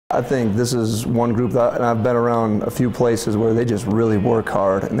I think this is one group that, and I've been around a few places where they just really work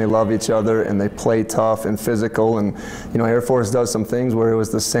hard and they love each other and they play tough and physical. And you know, Air Force does some things where it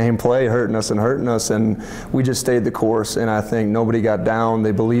was the same play hurting us, and we just stayed the course. And I think nobody got down.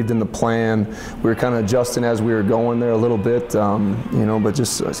 They believed in the plan. We were kind of adjusting as we were going there a little bit, you know, but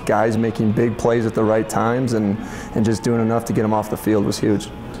just guys making big plays at the right times and just doing enough to get them off the field was huge.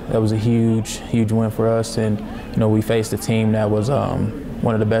 That was a huge win for us, and you know, we faced a team that was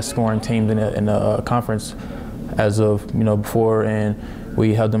one of the best scoring teams in the conference as of before, and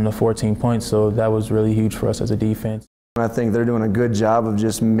we held them to 14 points. So that was really huge for us as a defense. I think they're doing a good job of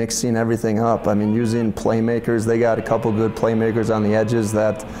just mixing everything up. I mean, using playmakers. They got a couple good playmakers on the edges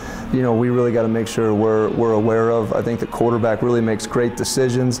that, you know, we really got to make sure we're aware of. I think the quarterback really makes great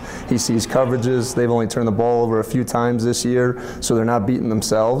decisions. He sees coverages. They've only turned the ball over a few times this year, so they're not beating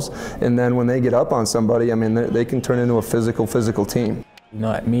themselves. And then when they get up on somebody, I mean, they can turn into a physical team. You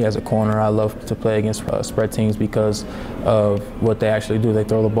know, me as a corner, I love to play against spread teams because of what they actually do. They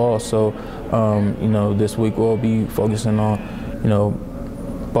throw the ball. So, you know, this week we'll be focusing on, you know,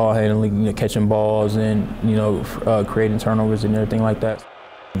 ball handling, catching balls, and creating turnovers and everything like that.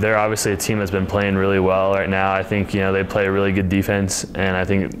 They're obviously a team that's been playing really well right now. I think they play a really good defense, and I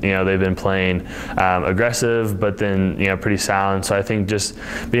think they've been playing aggressive, but then pretty sound. So I think just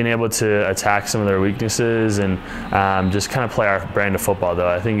being able to attack some of their weaknesses and just kind of play our brand of football. Though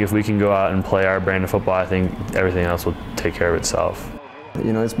I think if we can go out and play our brand of football, I think everything else will take care of itself.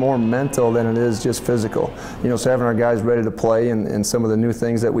 You know, it's more mental than it is just physical. You know, so having our guys ready to play and some of the new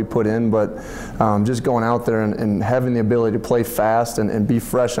things that we put in, but just going out there and having the ability to play fast and be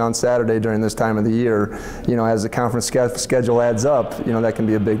fresh on Saturday during this time of the year, you know, as the conference schedule adds up, you know, that can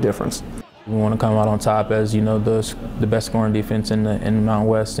be a big difference. We want to come out on top as, the best scoring defense in the Mountain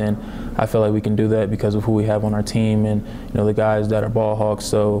West, and I feel like we can do that because of who we have on our team and, the guys that are ball hawks.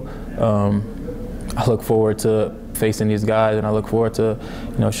 So I look forward to facing these guys, and I look forward to,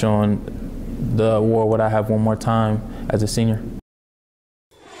 showing the war what I have one more time as a senior.